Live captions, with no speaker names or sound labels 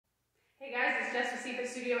Hey guys, it's Jess with Seafood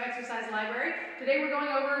Studio Exercise Library. Today we're going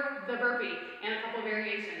over the burpee and a couple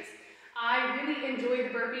variations. I really enjoy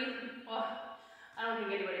the burpee. Well, I don't think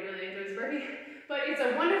anybody really enjoys the burpee, but it's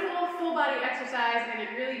a wonderful full body exercise and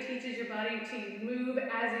it really teaches your body to move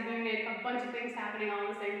as a unit, a bunch of things happening all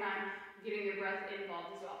at the same time, getting your breath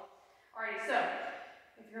involved as well. Alrighty, so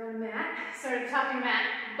if you're on the mat, start at the top of your mat,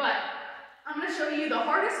 but I'm going to show you the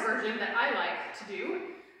hardest version that I like to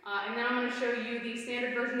do. And then I'm going to show you the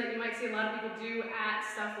standard version that you might see a lot of people do at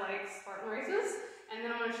stuff like Spartan races. And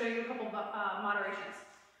then I'm going to show you a couple moderations.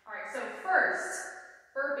 Alright, so first,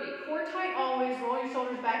 burpee. Core tight always, roll your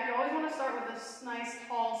shoulders back. You always want to start with a nice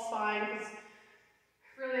tall spine because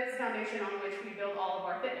really that's the foundation on which we build all of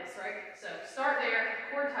our fitness, right? So start there,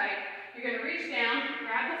 core tight. You're going to reach down,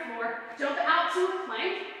 grab the floor, jump out to a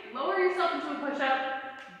plank, lower yourself into a push-up,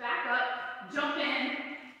 back up, jump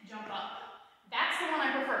in, jump up. That's the one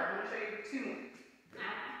I prefer. I'm going to show you two more.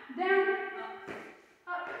 Out, down,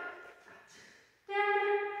 up,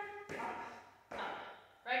 down, up.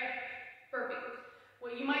 Right? Burpee.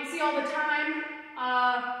 What you might see all the time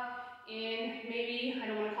in maybe, I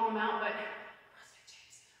don't want to call them out, but CrossFit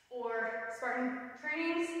gyms or Spartan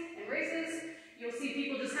trainings and races, you'll see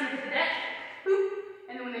people just kind of hit the deck, boop,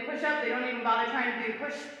 and then when they push up, they don't even bother trying to do the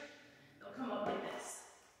push. They'll come up like this.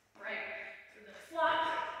 Right? So the flop.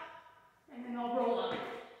 And then they'll roll up.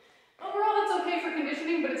 Overall, that's okay for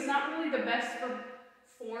conditioning, but it's not really the best for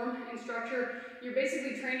form and structure. You're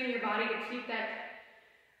basically training your body to keep that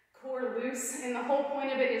core loose, and the whole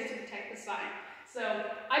point of it is to protect the spine. So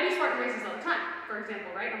I do Spartan races all the time, for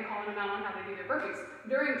example, right? I'm calling them out on how they do their burpees.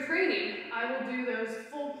 During training, I will do those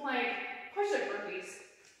full plank push-up burpees,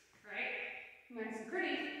 right? Nice and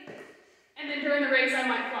pretty. And then during the race, I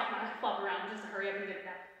might flop around just to hurry up and get it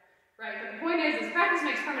out. Right, but the point is practice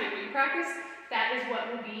makes permanent. When you practice, that is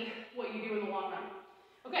what will be what you do in the long run.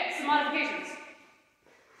 Okay, some modifications.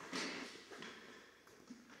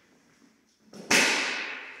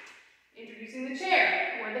 Introducing the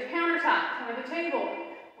chair, or the countertop, or the table,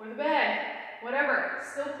 or the bed, whatever.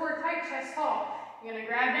 Still core tight, chest tall. You're going to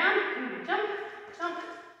grab down, and you're going to jump, jump,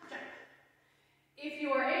 jump. If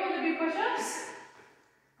you are able to do push-ups,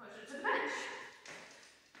 push it to the bench.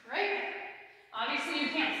 Right? Obviously, you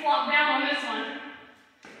can't flop down on this one,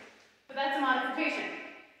 but that's a modification.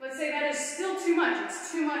 Let's say that is still too much. It's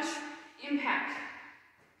too much impact.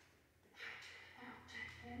 Out,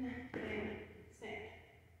 in, stand.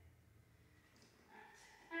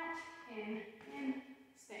 Out, in,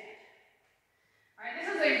 stand. All right, this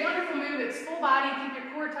is a wonderful move. It's full body. Keep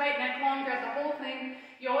your core tight, neck long throughout the whole thing.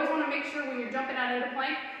 You always want to make sure when you're jumping out into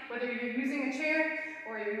plank, whether you're using a chair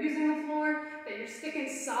or you're using the floor, that you're sticking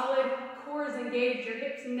solid, core is engaged, your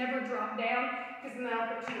hips never drop down, because then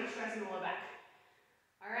that'll put too much stress in the low back.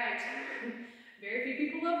 All right, very few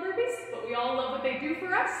people love burpees, but we all love what they do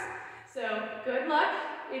for us. So good luck,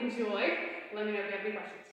 enjoy. Let me know if you have any questions.